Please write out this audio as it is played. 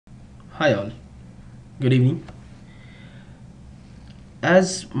Hi all, good evening.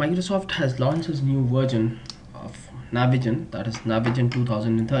 As Microsoft has launched its new version of Navision, that is Navision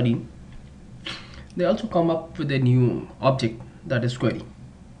 2013, they also come up with a new object, that is query.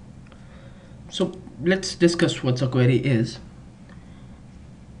 So let's discuss what a query is.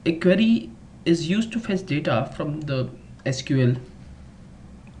 A query is used to fetch data from the SQL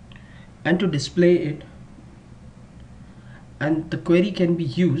and to display it, and the query can be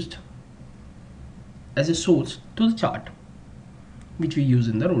used as a source to the chart which we use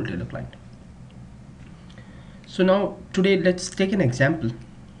in the role tailor client. So now today let's take an example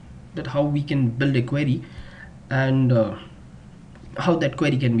that how we can build a query and how that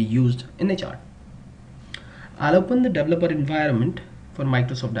query can be used in a chart. I'll open the developer environment for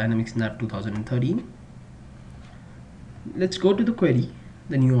Microsoft Dynamics NAV 2013. Let's go to the query,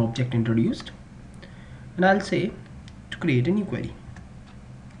 the new object introduced, and I'll say to create a new query.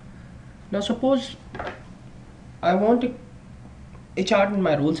 Now suppose I want a chart in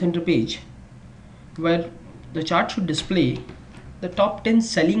my role center page where the chart should display the top 10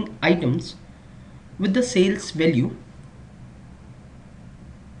 selling items with the sales value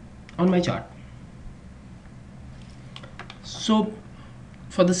on my chart. So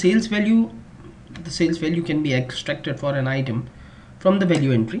for the sales value can be extracted for an item from the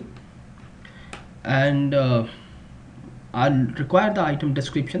value entry, and I'll require the item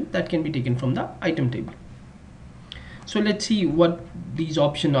description that can be taken from the item table. So let's see what these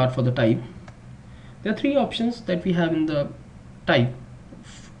options are for the type. There are three options that we have in the type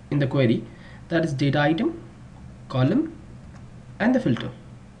in the query, that is data item, column, and the filter.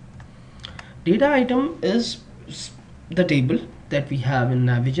 Data item is the table that we have in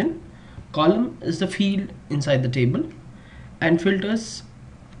Navision, column is the field inside the table, and filters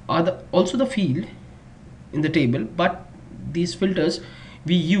are also the field in the table, but these filters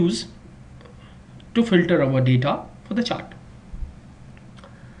we use to filter our data for the chart.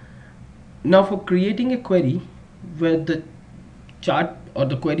 Now for creating a query where the chart or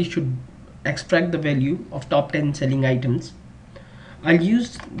the query should extract the value of top 10 selling items, I'll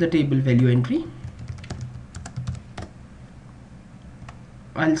use the table value entry.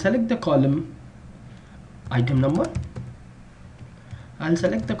 I'll select the column item number. I'll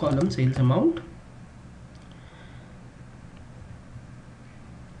select the column sales amount.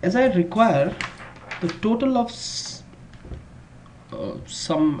 As I require the total of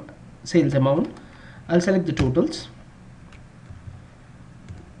some sales amount, I'll select the totals.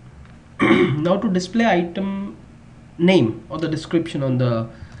 Now to display item name or the description on the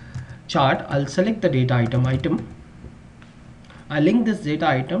chart, I'll select the data item. I link this data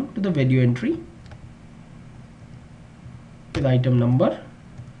item to the value entry with item number,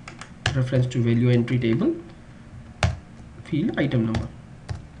 reference to value entry table, field item number.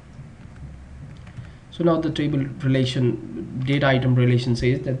 So now the table relation, data item relation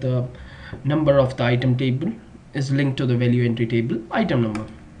says that the number of the item table is linked to the value entry table item number.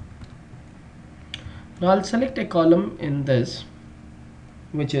 Now I'll select a column in this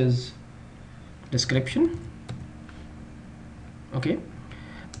which is description. Okay,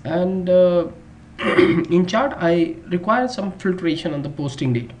 and in chart I require some filtration on the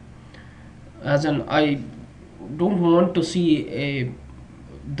posting date, as in I don't want to see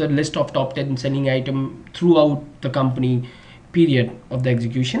the list of top 10 selling item throughout the company period of the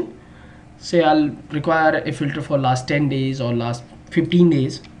execution. Say I'll require a filter for last 10 days or last 15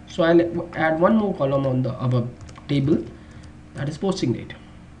 days, so I'll add one more column on the our table, that is posting date.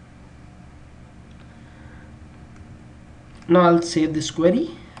 Now I'll save this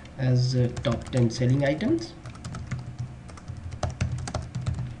query as top 10 selling items.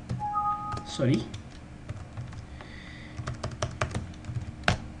 Sorry.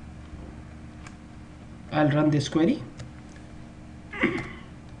 I'll run this query.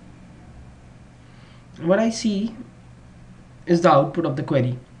 What I see is the output of the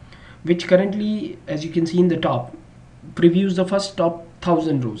query, which currently, as you can see in the top, previews the first top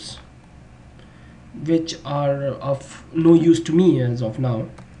 1000 rows, which are of no use to me as of now.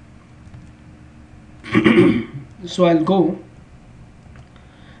 So I'll go,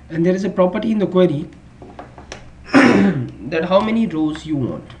 and there is a property in the query that how many rows you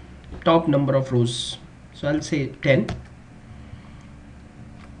want, top number of rows. So I'll say 10.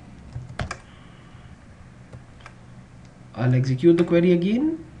 I'll execute the query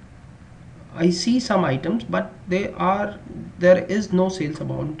again. I see some items, but there is no sales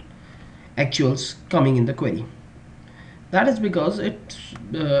amount actuals coming in the query. That is because it's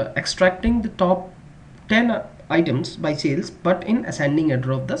extracting the top 10 items by sales, but in ascending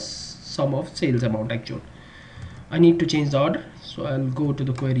order of the sum of sales amount actual. I need to change the order, so I'll go to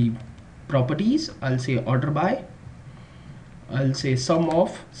the query properties, I'll say order by, I'll say sum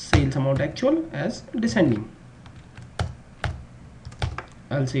of sales amount actual as descending.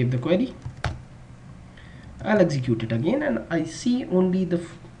 I'll save the query, I'll execute it again, and I see only the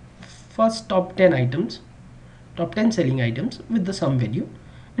first top 10 items, top 10 selling items with the sum value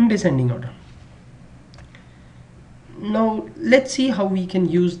in descending order. Now let's see how we can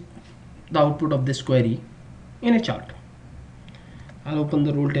use the output of this query in a chart. I'll open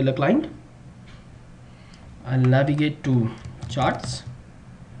the role tailor client, I'll navigate to charts.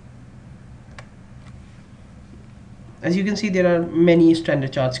 As you can see, there are many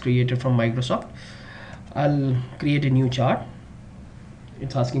standard charts created from Microsoft. I'll create a new chart.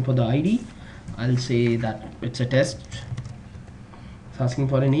 It's asking for the ID, I'll say that it's a test. It's asking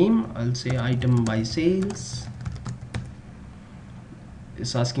for a name, I'll say item by sales.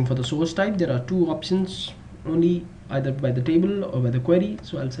 It's asking for the source type. There are two options only, either by the table or by the query,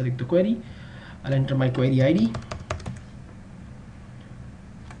 so I'll select the query. I'll enter my query ID.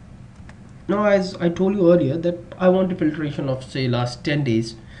 Now, as I told you earlier, that I want a filtration of say last 10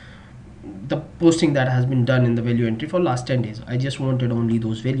 days, the posting that has been done in the value entry for last 10 days. I just wanted only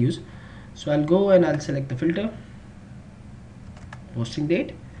those values, so I'll go and I'll select the filter, posting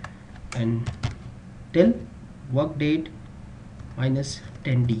date, and till work date minus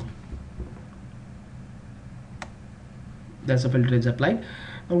 10D. That's the filter is applied.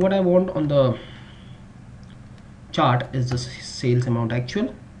 Now what I want on the chart is the sales amount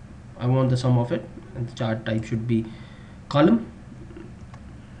actual. I want the sum of it, and the chart type should be column.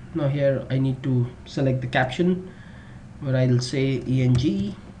 Now here I need to select the caption, where I'll say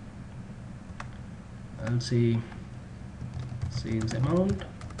ENG, I'll say sales amount,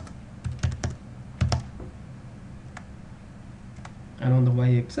 and on the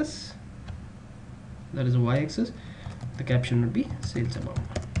y-axis, that is a y-axis, the caption would be sales amount.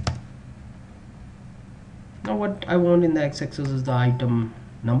 Now what I want in the x-axis is the item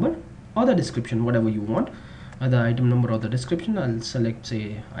number or the description, whatever you want, either item number or the description. I'll select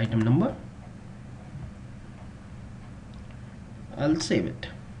say item number, I'll save it.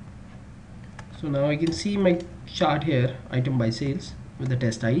 So now I can see my chart here, item by sales with the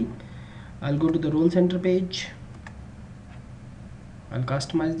test ID. I'll go to the role center page, I'll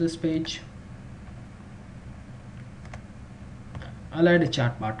customize this page, I'll add a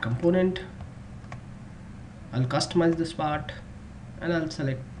chart part component, I'll customize this part, and I'll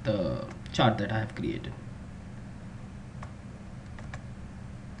select the chart that I have created.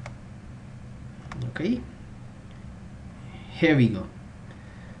 Okay, here we go.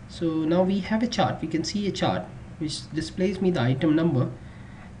 So now we have a chart. We can see a chart which displays me the item number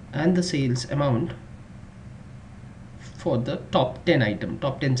and the sales amount for the top 10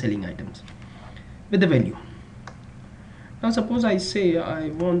 selling items with the value. Now suppose I say I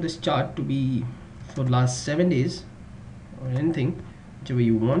want this chart to be for last 7 days or anything, whichever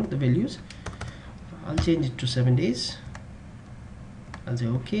you want the values. I'll change it to 7 days. I'll say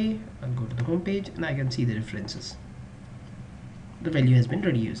okay, I'll go to the home page, and I can see the differences. The value has been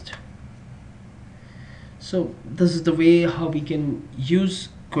reduced. So this is the way how we can use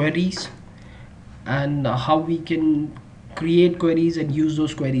queries, and how we can create queries and use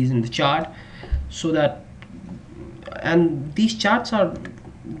those queries in the chart, so that, and these charts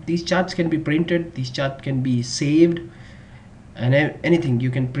can be printed, these charts can be saved, and anything, you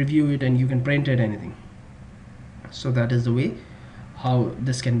can preview it and you can print it, anything. So that is the way how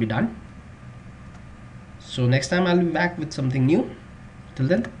this can be done. So next time I'll be back with something new. Till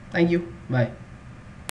then, thank you, bye.